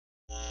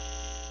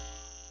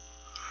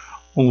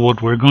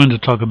What we're going to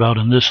talk about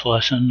in this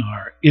lesson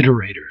are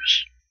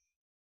iterators.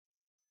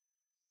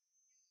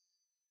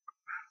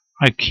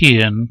 I key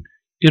in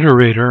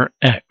iterator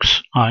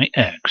x,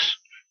 ix,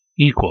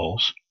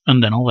 equals,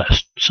 and then a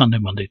list, Sunday,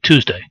 Monday,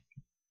 Tuesday.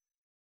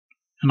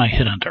 And I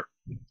hit enter.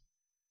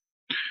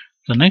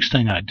 The next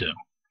thing I do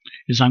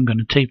is I'm going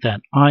to take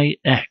that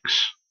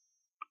ix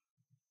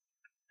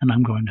and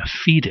I'm going to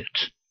feed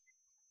it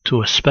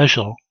to a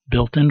special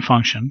built-in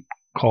function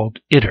called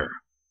iter.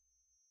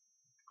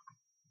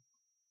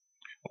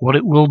 What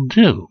it will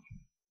do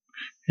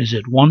is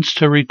it wants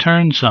to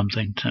return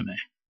something to me.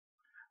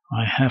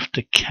 I have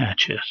to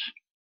catch it.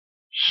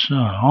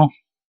 So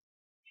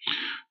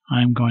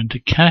I'm going to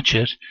catch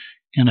it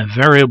in a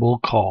variable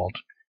called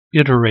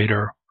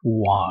iterator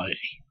y.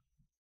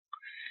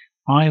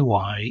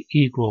 iy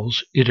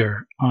equals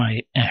iter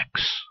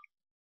ix.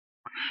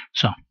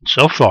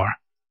 So far,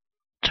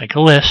 take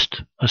a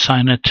list,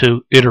 assign it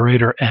to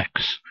iterator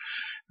x.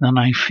 Then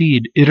I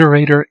feed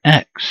iterator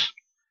x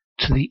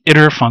to the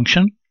iter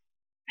function,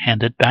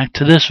 hand it back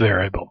to this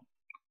variable,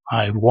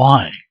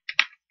 iy.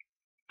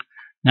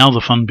 Now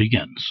the fun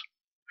begins.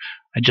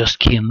 I just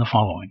key in the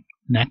following.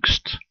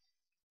 Next,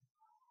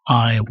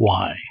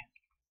 iy.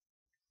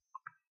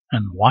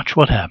 And watch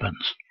what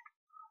happens.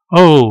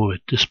 Oh,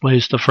 it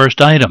displays the first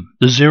item,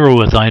 the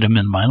 0th item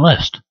in my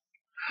list.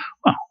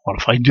 Well,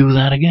 what if I do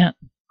that again?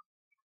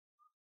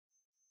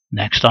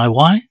 Next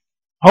iy.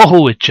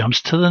 Oh, it jumps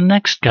to the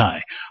next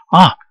guy.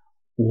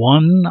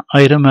 One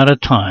item at a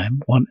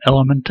time, one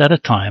element at a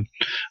time,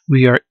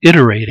 we are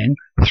iterating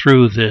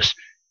through this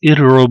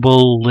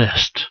iterable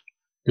list,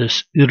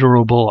 this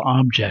iterable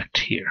object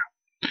here.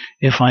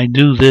 If I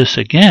do this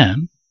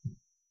again,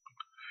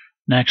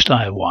 next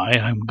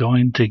iy, I'm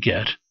going to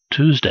get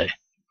Tuesday.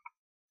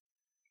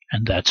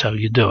 And that's how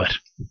you do it.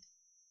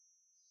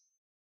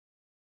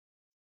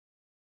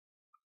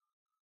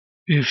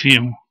 If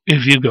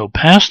you go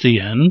past the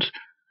end,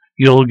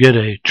 you'll get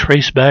a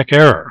traceback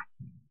error,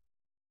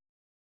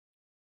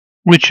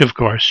 which of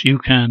course you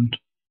can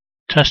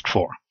test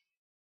for.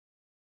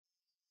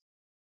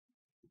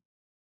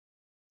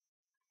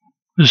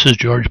 This is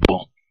George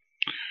Bull.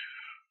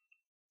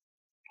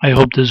 I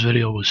hope this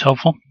video was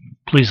helpful.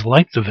 Please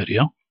like the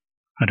video.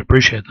 I'd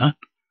appreciate that.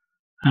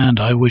 And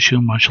I wish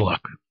you much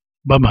luck.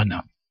 Bye-bye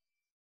now.